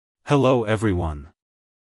Hello everyone.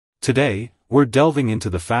 Today, we're delving into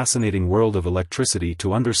the fascinating world of electricity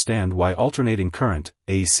to understand why alternating current,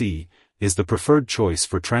 AC, is the preferred choice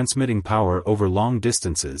for transmitting power over long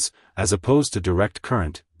distances, as opposed to direct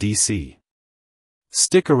current, DC.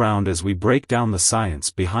 Stick around as we break down the science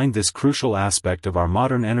behind this crucial aspect of our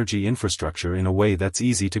modern energy infrastructure in a way that's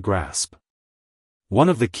easy to grasp. One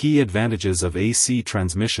of the key advantages of AC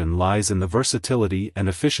transmission lies in the versatility and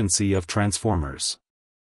efficiency of transformers.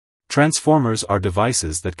 Transformers are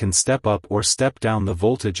devices that can step up or step down the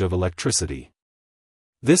voltage of electricity.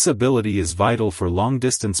 This ability is vital for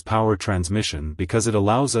long-distance power transmission because it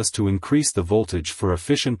allows us to increase the voltage for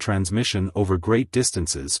efficient transmission over great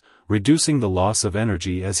distances, reducing the loss of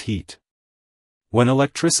energy as heat. When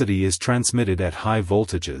electricity is transmitted at high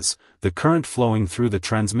voltages, the current flowing through the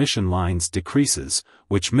transmission lines decreases,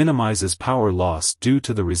 which minimizes power loss due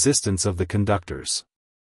to the resistance of the conductors.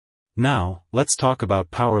 Now, let's talk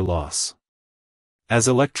about power loss. As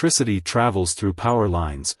electricity travels through power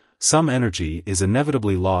lines, some energy is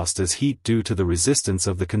inevitably lost as heat due to the resistance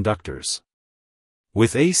of the conductors.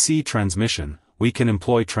 With AC transmission, we can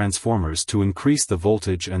employ transformers to increase the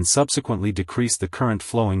voltage and subsequently decrease the current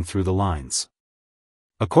flowing through the lines.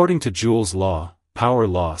 According to Joule's law, power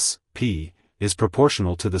loss, P, is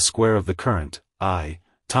proportional to the square of the current, I,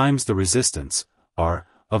 times the resistance, R,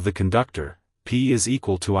 of the conductor, P is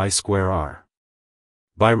equal to I square R.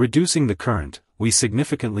 By reducing the current, we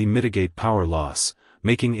significantly mitigate power loss,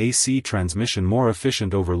 making AC transmission more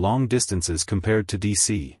efficient over long distances compared to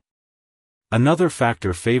DC. Another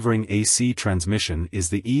factor favoring AC transmission is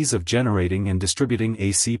the ease of generating and distributing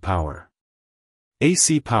AC power.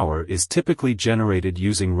 AC power is typically generated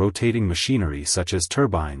using rotating machinery such as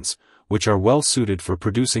turbines, which are well suited for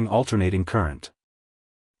producing alternating current.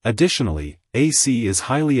 Additionally, AC is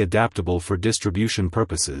highly adaptable for distribution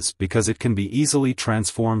purposes because it can be easily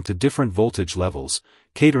transformed to different voltage levels,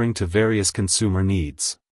 catering to various consumer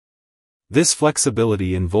needs. This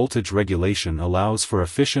flexibility in voltage regulation allows for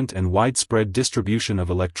efficient and widespread distribution of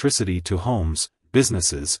electricity to homes,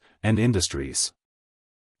 businesses, and industries.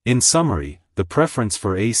 In summary, the preference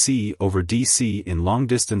for AC over DC in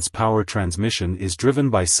long-distance power transmission is driven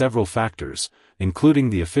by several factors, including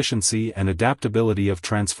the efficiency and adaptability of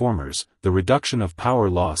transformers, the reduction of power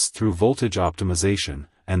loss through voltage optimization,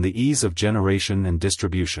 and the ease of generation and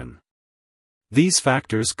distribution. These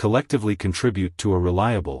factors collectively contribute to a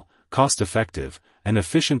reliable, cost-effective, and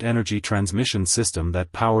efficient energy transmission system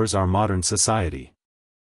that powers our modern society.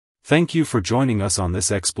 Thank you for joining us on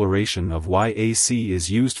this exploration of why AC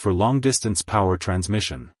is used for long-distance power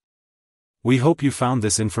transmission. We hope you found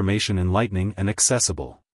this information enlightening and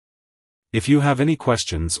accessible. If you have any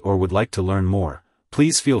questions or would like to learn more,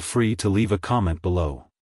 please feel free to leave a comment below.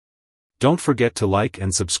 Don't forget to like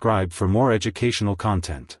and subscribe for more educational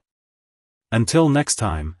content. Until next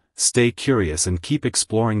time, stay curious and keep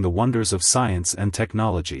exploring the wonders of science and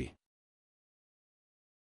technology.